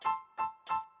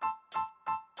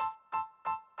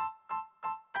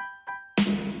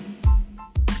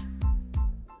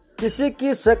किसी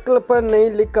की शक्ल पर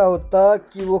नहीं लिखा होता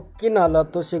कि वो किन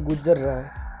हालातों से गुजर रहा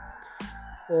है।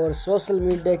 और सोशल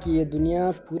मीडिया की ये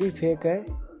दुनिया पूरी फेक है।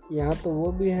 यहाँ तो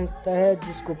वो भी हंसता है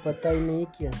जिसको पता ही नहीं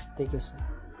कि हंसते कैसे।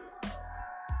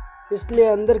 इसलिए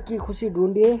अंदर की खुशी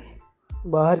ढूंढिए,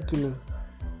 बाहर की नहीं।